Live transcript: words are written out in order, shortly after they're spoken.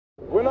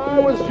When I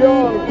was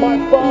young, my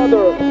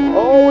father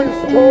always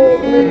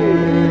told me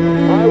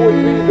I would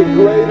be the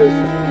greatest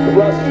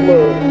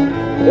wrestler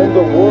in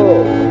the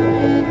world.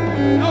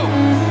 Oh,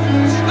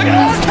 look at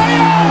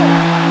RKO!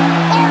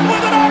 Orton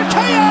with an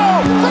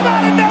RKO from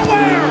out of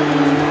nowhere!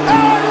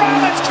 Alan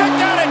Rollins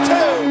kicked out at 2.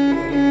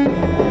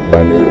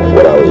 I knew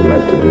what I was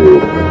meant to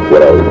do,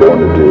 what I was born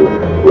to do,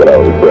 what I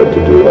was bred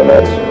to do, and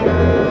that's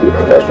be a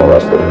professional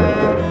wrestler.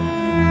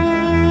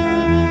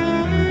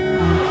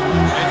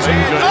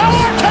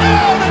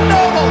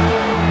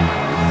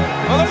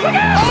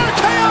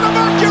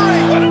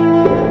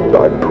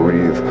 I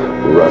breathe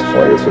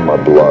wrestling, it's in my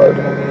blood.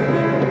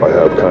 I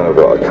have kind of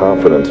a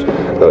confidence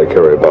that I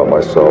carry about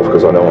myself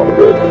because I know I'm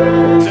good.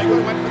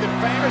 Ziggler went for the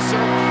famous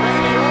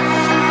Randy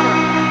Orton.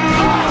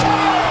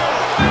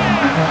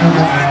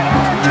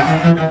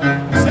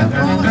 Seth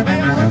Rollins may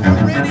have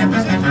put Randy in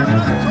position for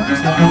another curve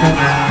stomp.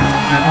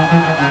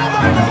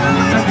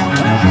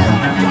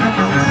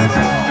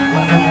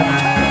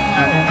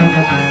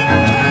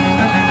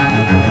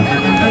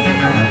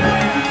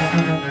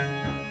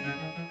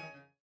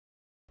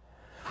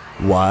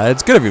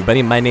 What's good,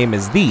 everybody? My name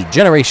is The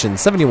Generation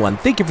 71.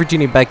 Thank you for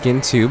tuning back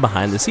into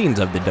Behind the Scenes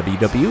of the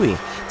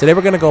WWE. Today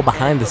we're going to go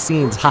behind the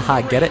scenes,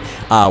 haha, get it,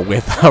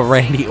 with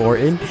Randy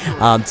Orton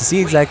to see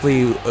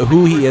exactly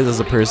who he is as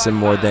a person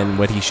more than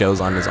what he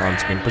shows on his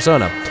on-screen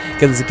persona.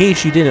 Because in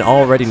case you didn't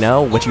already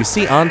know, what you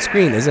see on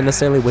screen isn't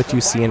necessarily what you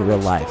see in real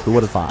life. Who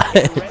would have thought?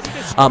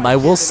 I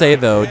will say,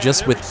 though,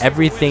 just with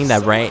everything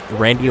that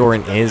Randy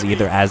Orton is,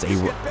 either as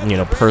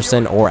a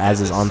person or as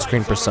his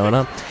on-screen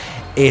persona,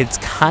 it's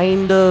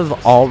kind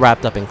of all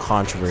wrapped up in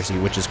controversy,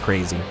 which is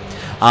crazy.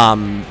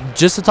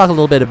 Just to talk a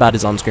little bit about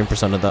his on-screen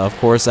persona, though, of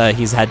course,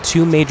 he's had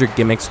two major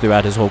gimmicks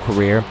throughout his whole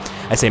career.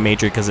 I say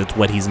major because it's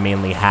what he's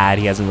mainly had.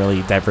 He hasn't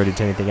really diverted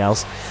to anything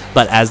else.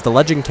 But as the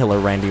Legend Killer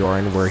Randy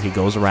Orton, where he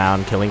goes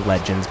around killing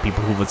legends,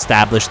 people who've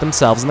established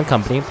themselves in the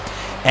company,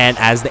 and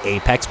as the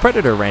Apex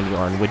Predator Randy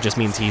Orton, which just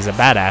means he's a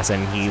badass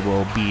and he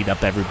will beat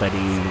up everybody,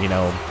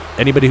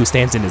 anybody who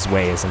stands in his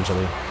way,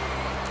 essentially.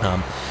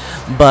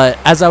 But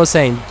as I was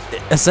saying,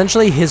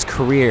 essentially his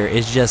career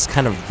is just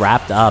kind of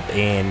wrapped up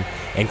in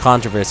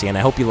controversy, and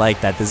I hope you like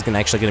that. This is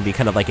actually going to be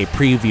kind of like a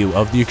preview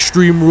of the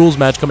Extreme Rules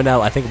match coming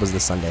out. I think it was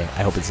this Sunday.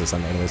 I hope it's this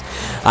Sunday anyways.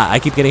 I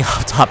keep getting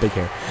off topic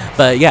here.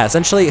 But yeah,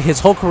 essentially his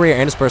whole career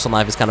and his personal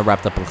life is kind of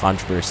wrapped up in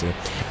controversy.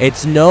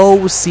 It's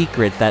no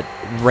secret that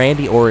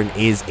Randy Orton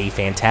is a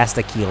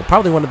fantastic heel,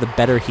 probably one of the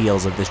better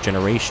heels of this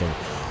generation.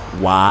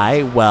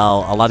 Why?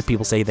 Well, a lot of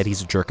people say that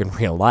he's a jerk in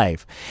real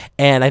life.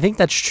 And I think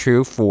that's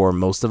true for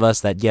most of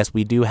us, that yes,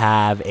 we do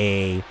have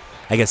a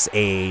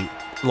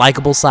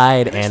likable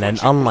side and an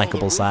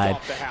unlikable side.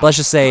 But let's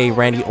just say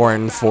Randy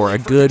Orton, for a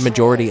good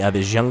majority of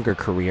his younger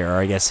career, or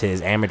I guess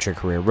his amateur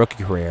career,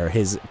 rookie career,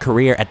 his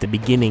career at the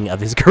beginning of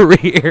his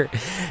career,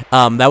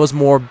 that was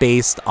more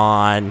based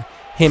on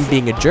him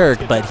being a jerk,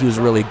 but he was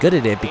really good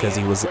at it because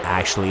he was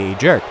actually a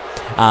jerk.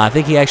 I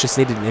think he actually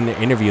stated in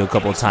an interview a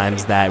couple of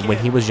times that when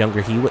he was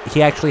younger,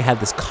 he actually had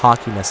this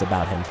cockiness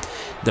about him.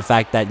 The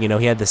fact that,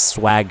 he had this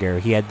swagger,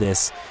 he had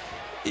this,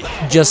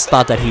 just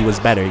thought that he was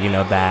better,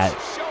 that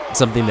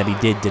something that he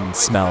didn't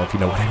smell, if you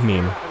know what I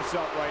mean.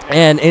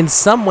 And in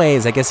some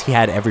ways, I guess he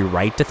had every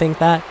right to think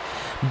that,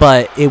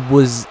 but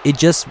it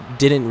just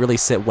didn't really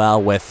sit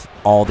well with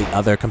all the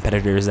other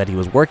competitors that he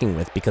was working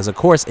with, because of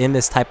course in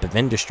this type of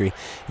industry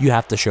you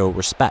have to show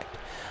respect.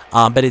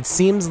 But it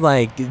seems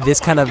like this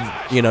kind of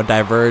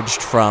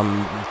diverged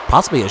from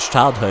possibly his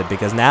childhood,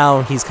 because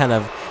now he's kind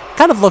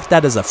of looked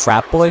at as a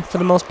frat boy for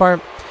the most part.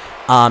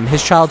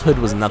 His childhood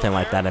was nothing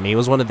like that. I mean, he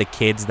was one of the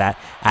kids that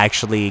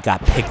actually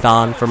got picked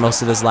on for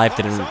most of his life.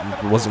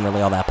 Wasn't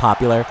really all that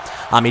popular.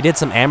 He did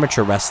some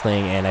amateur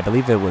wrestling, and I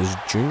believe it was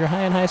junior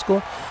high and high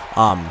school.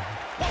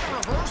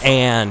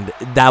 And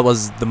that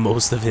was the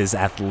most of his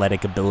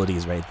athletic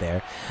abilities right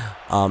there.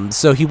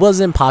 So he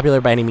wasn't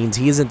popular by any means.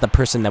 He isn't the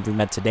person that we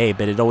met today,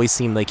 but it always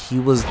seemed like he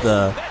was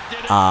the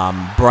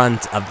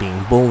brunt of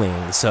being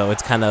bullying. So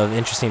it's kind of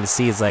interesting to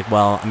see. It's like,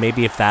 well,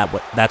 maybe if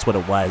that's what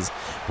it was,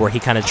 where he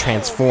kind of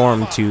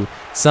transformed to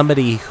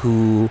somebody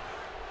who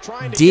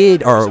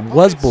did or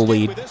was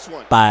bullied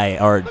by,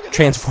 or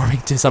transforming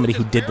to somebody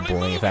who did the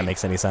bullying, if that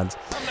makes any sense.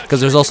 Because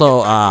there's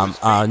also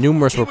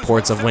numerous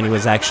reports of when he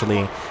was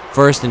actually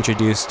first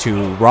introduced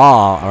to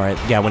Raw, or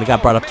yeah, when he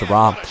got brought up to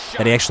Raw,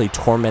 that he actually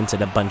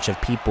tormented a bunch of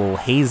people,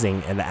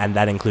 hazing, and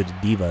that included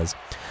divas.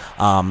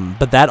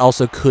 But that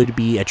also could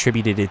be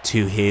attributed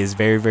to his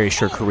very, very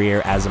short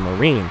career as a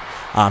Marine.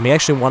 He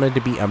actually wanted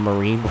to be a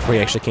Marine before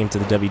he actually came to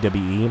the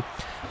WWE.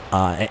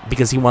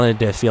 Because he wanted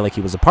to feel like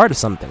he was a part of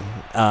something.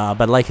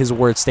 But like his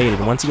words stated,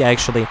 once he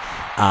actually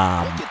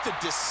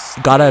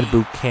got out of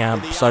boot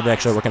camp, started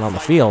actually working on the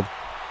field,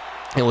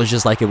 it was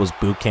just like it was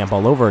boot camp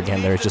all over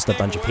again. There was just a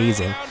bunch of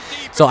hazing.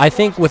 So I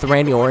think with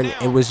Randy Orton,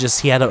 it was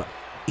just he had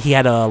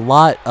a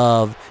lot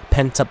of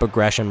pent-up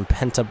aggression,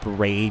 pent-up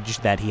rage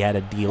that he had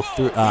to deal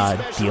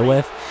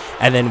with.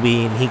 And then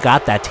when he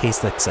got that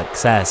taste of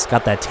success,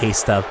 got that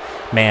taste of,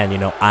 man,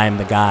 I'm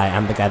the guy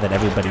that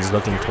everybody's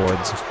looking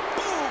towards.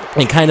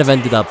 and kind of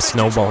ended up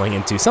snowballing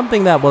into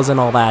something that wasn't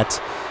all that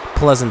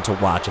pleasant to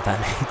watch, if that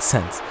makes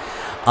sense.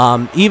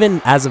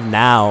 Even as of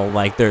now,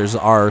 like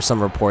are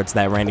some reports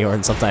that Randy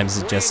Orton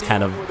sometimes just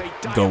kind of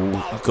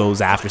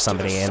goes after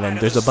somebody, and then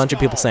there's a bunch of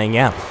people saying,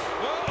 yeah,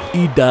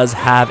 he does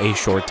have a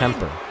short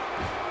temper,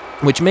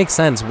 which makes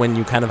sense when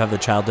you kind of have the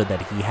childhood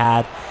that he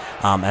had,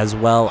 as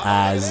well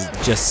as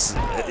just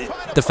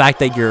the fact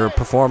that you're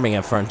performing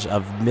in front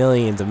of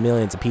millions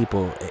of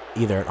people,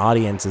 either in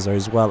audiences or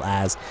as well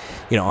as,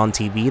 you know, on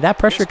TV. That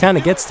pressure kind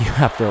of gets to you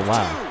after a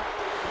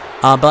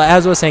while. But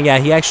as I was saying, yeah,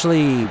 he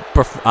actually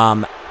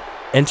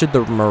entered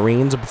the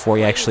Marines before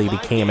he actually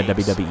became a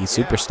WWE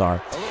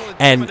superstar.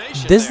 And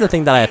this is the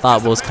thing that I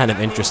thought was kind of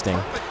interesting.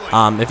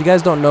 If you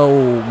guys don't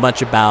know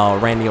much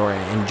about Randy Orton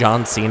and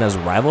John Cena's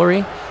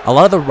rivalry, a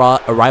lot of the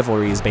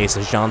rivalry is based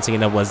on John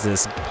Cena was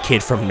this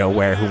kid from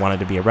nowhere who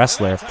wanted to be a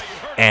wrestler,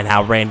 and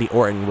how Randy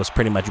Orton was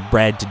pretty much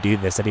bred to do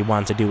this, that he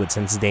wanted to do it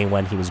since day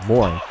one he was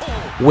born.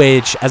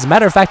 Which, as a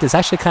matter of fact, is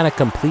actually kind of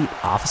complete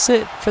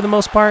opposite for the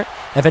most part.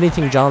 If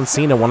anything, John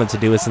Cena wanted to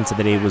do it since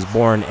the day he was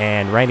born,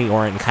 and Randy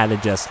Orton kind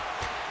of just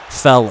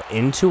fell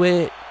into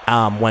it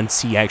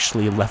once he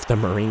actually left the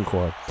Marine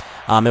Corps.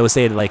 It was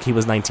stated like he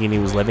was 19, he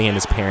was living in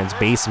his parents'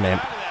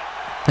 basement,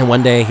 and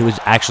one day he was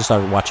actually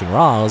started watching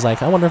Raw. I was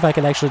like, I wonder if I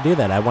could actually do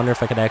that. I wonder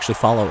if I could actually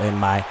follow in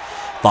my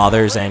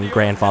father's and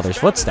grandfather's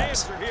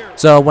footsteps.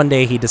 So one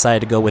day he decided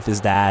to go with his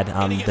dad.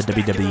 The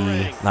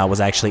WWE was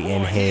actually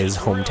in his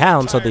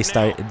hometown, so they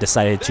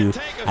decided to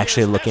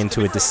actually look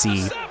into it to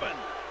see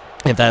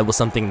if that was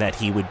something that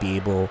he would be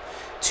able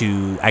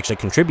to actually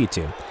contribute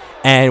to.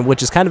 And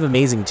which is kind of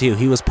amazing too.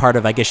 He was part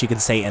of, I guess you could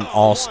say, an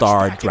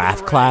all-star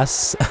draft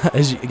class,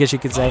 I guess you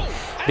could say,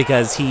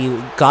 because he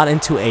got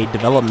into a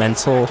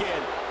developmental,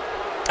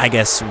 I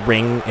guess,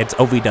 ring. It's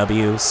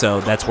OVW,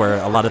 so that's where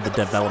a lot of the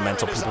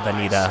developmental people that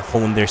need to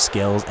hone their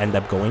skills end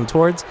up going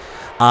towards.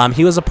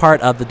 He was a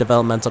part of the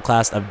developmental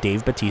class of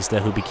Dave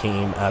Bautista, who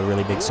became a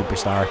really big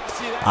superstar.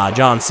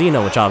 John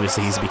Cena, which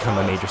obviously he's become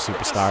a major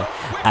superstar,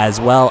 as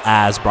well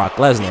as Brock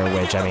Lesnar,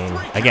 which, I mean,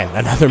 again,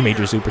 another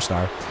major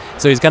superstar.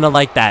 So he's kind of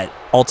like that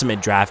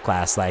ultimate draft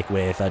class, like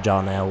with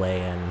John Elway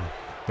and,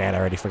 man, I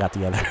already forgot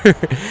the other,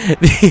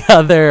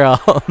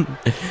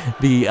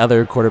 the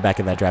other quarterback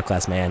in that draft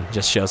class. Man,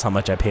 just shows how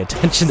much I pay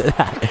attention to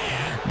that.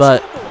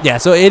 But yeah,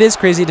 so it is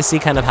crazy to see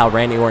kind of how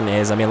Randy Orton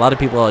is. I mean, a lot of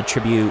people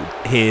attribute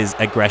his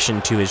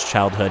aggression to his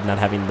childhood, not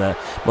having the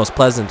most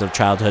pleasant of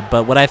childhood.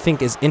 But what I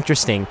think is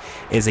interesting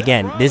is,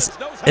 again, this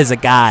is a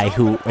guy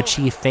who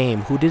achieved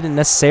fame, who didn't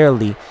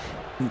necessarily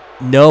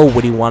know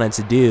what he wanted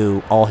to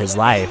do all his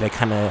life. It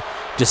kind of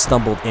just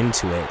stumbled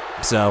into it.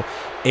 So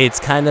it's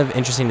kind of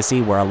interesting to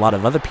see where a lot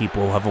of other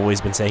people have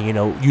always been saying, you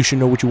know, you should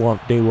know what you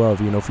want day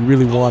of. You know, if you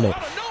really want it,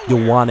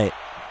 you'll want it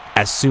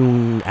as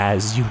soon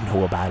as you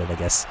know about it, I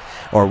guess.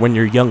 Or when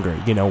you're younger,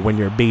 you know, when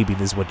you're a baby,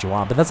 this is what you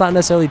want. But that's not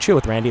necessarily true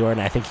with Randy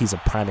Orton. I think he's a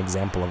prime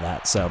example of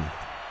that. So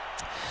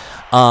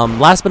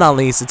last but not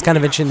least, it's kind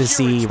of interesting to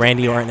see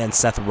Randy Orton and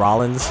Seth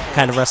Rollins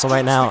kind of wrestle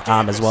right now,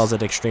 as well as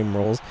at Extreme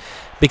Rules.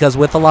 Because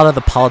with a lot of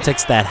the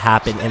politics that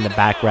happen in the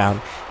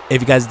background, if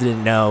you guys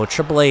didn't know,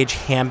 Triple H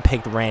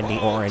handpicked Randy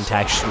Orton to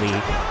actually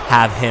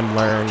have him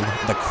learn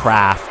the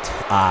craft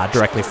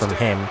directly from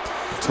him.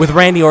 With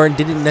Randy Orton,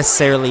 didn't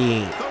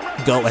necessarily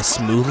go as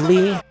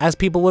smoothly as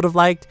people would have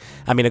liked.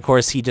 I mean, of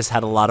course, he just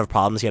had a lot of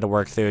problems he had to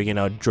work through, you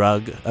know,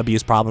 drug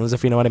abuse problems,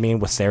 if you know what I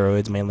mean, with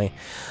steroids mainly.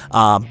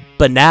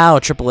 But now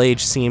Triple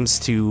H seems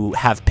to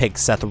have picked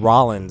Seth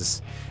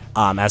Rollins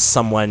as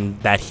someone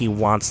that he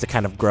wants to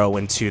kind of grow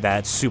into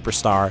that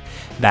superstar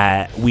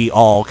that we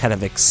all kind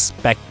of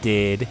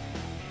expected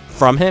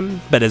from him,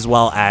 but as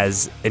well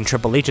as, in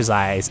Triple H's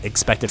eyes,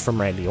 expected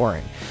from Randy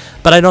Orton.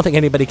 But I don't think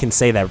anybody can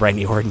say that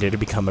Randy Orton did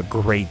become a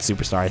great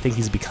superstar. I think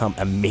he's become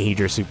a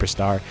major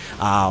superstar,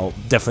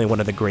 definitely one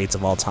of the greats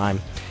of all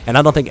time. And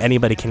I don't think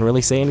anybody can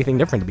really say anything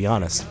different, to be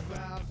honest.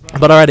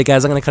 But alrighty,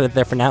 guys, I'm going to cut it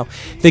there for now.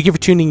 Thank you for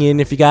tuning in.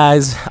 If you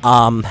guys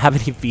have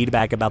any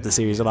feedback about the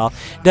series at all,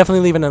 definitely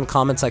leave it in the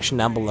comment section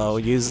down below.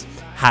 Use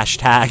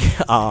hashtag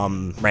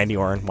Randy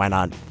Orton. Why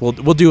not? We'll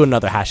do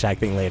another hashtag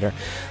thing later.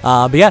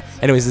 But yeah,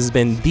 anyways, this has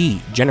been the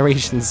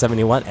Generation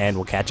 71, and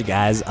we'll catch you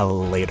guys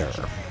later.